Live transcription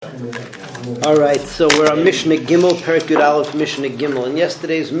All right, so we're on Mishnah Gimel, Perek Yud Aleph, Mishnah Gimel. In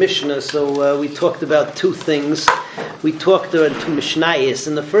yesterday's Mishnah, we talked about two things. We talked about two Mishnayos.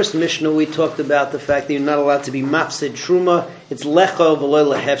 In the first Mishnah, we talked about the fact that you're not allowed to be mafsid truma. It's lecha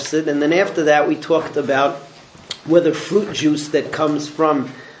v'lo lehefsid. And then after that, we talked about whether fruit juice that comes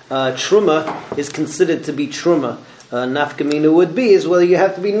from truma is considered to be truma. Nafkamina would be is whether you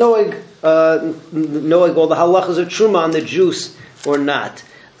have to be knowing all the halachas of truma on the juice or not.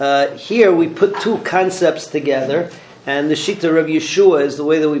 Here we put two concepts together, and the Shita Rav Yeshua is the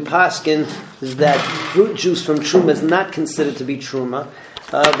way that we paskin is that fruit juice from truma is not considered to be truma.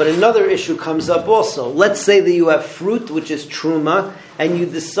 But another issue comes up also. Let's say that you have fruit which is truma, and you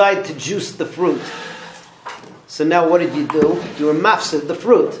decide to juice the fruit. So now what did you do? You were mafsid the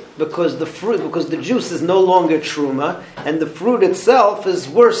fruit because the juice is no longer truma, and the fruit itself is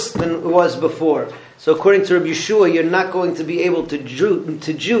worse than it was before. So according to Rabbi Yeshua, you're not going to be able to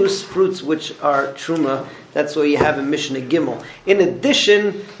juice fruits which are truma. That's what you have in Mishnah Gimel. In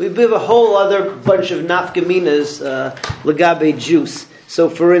addition, we have a whole other bunch of nafkaminas legabe juice.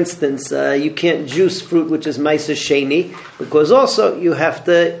 So for instance, you can't juice fruit which is Maisa Sheni, because also you have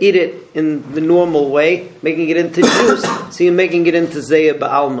to eat it in the normal way, making it into juice. So you're making it into Zeya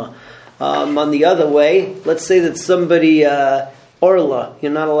Ba'alma. On the other way, let's say that somebody... Orla,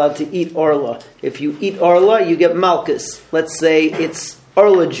 you're not allowed to eat orla. If you eat orla, you get malchus. Let's say it's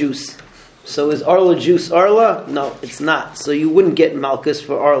orla juice. So is orla juice orla? No, it's not. So you wouldn't get malchus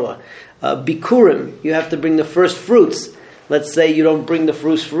for orla. Bikurim, you have to bring the first fruits. Let's say you don't bring the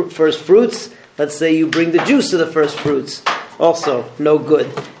first fruits. Let's say you bring the juice of the first fruits. Also, no good.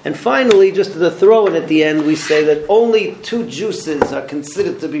 And finally, just to throw in at the end, we say that only two juices are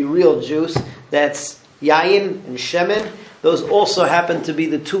considered to be real juice. That's yayin and shemen. Those also happen to be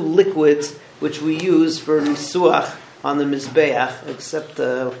the two liquids which we use for nisuach on the mizbeach, except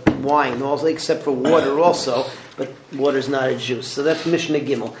wine, also except for water also, but water is not a juice. So that's Mishnah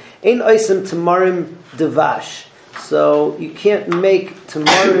Gimel. Ein oisem tamarim devash. So you can't make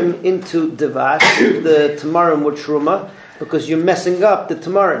tamarim into devash, the tamarim with truma, because you're messing up the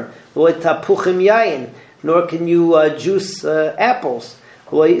tamarim. Lo tapuchim yayin, nor can you juice apples.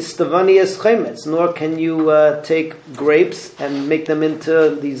 Nor can you take grapes and make them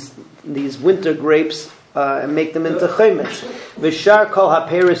into these winter grapes and make them into chemetz. V'shar kol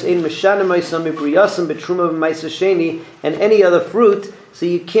haperis ein mishanim oisam mibriyasam betruma v'maisa sheni, and any other fruit, so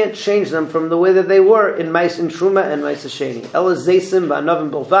you can't change them from the way that they were in mais and truma and maisa sheni. Ela zeisim v'anavim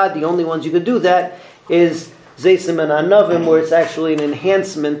bolvad. The only ones you could do that is zeisim and anavim, where it's actually an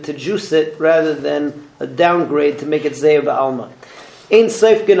enhancement to juice it rather than a downgrade to make it zeya ba'alma. Ein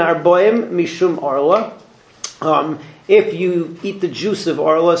seifgen arboim mishum orla. If you eat the juice of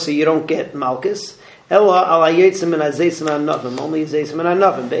orla, so you don't get malchus. Ella ala yetzim and azeisim anavim, only azeisim and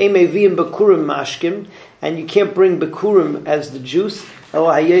anavim. Be'em evim bekurim mashkim, and you can't bring bekurim as the juice.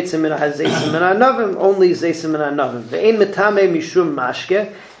 Ella hayetzim and azeisim and anavim, only azeisim and anavim. Be'em metame mishum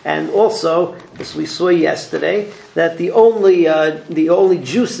mashke. And also, as we saw yesterday, that the only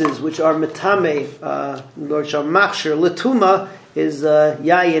juices which are metame, which are machshir letuma, is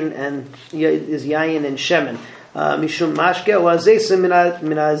yayin and shemen. Mishum mashke wa zeisim min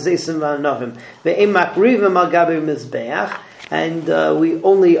hazeisim v'anavim. Ve'em makrivim al gabe mizbeach, and we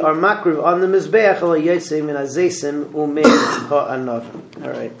only are makriv on the mizbeach ala yotzei min hazeisim u'mein ha'anavim.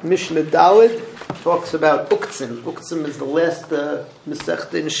 All right, Mishnah Daled talks about uktzim. Uktzim is the last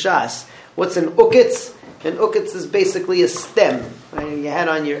mesechta in Shas. What's an ukitz? An ukitz is basically a stem. Right? You had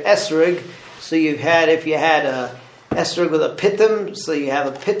on your esrog, so if you had a esrog with a pitum, so you have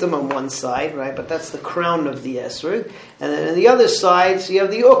a pitum on one side, right? But that's the crown of the esrog, and then on the other side, so you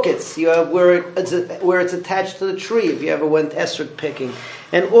have the ukitz. You have where it's attached to the tree. If you ever went esrog picking,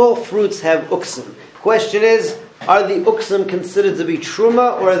 and all fruits have uktzim. Question is, are the uktzim considered to be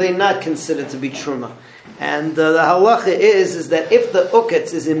truma, or are they not considered to be truma? And the halacha is that if the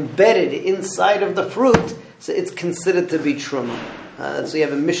ukitz is embedded inside of the fruit, so it's considered to be truma. So you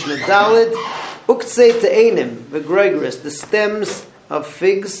have a Mishnah Daled, Uktzei te'enim, v'gregris, the stems of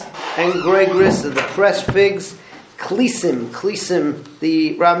figs, and gregris, the pressed figs, klisim,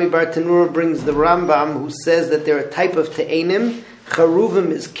 the Rami Bar Tanura brings the Rambam, who says that they're a type of te'enim.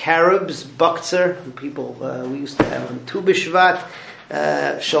 Charuvim is carobs, bakzer, people we used to have on Tu B'Shvat,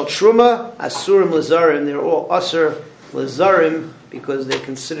 shal truma, asurim lazarim, they're all asur lazarim, because they're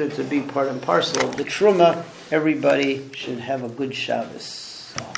considered to be part and parcel of the truma. Everybody should have a good Shabbos.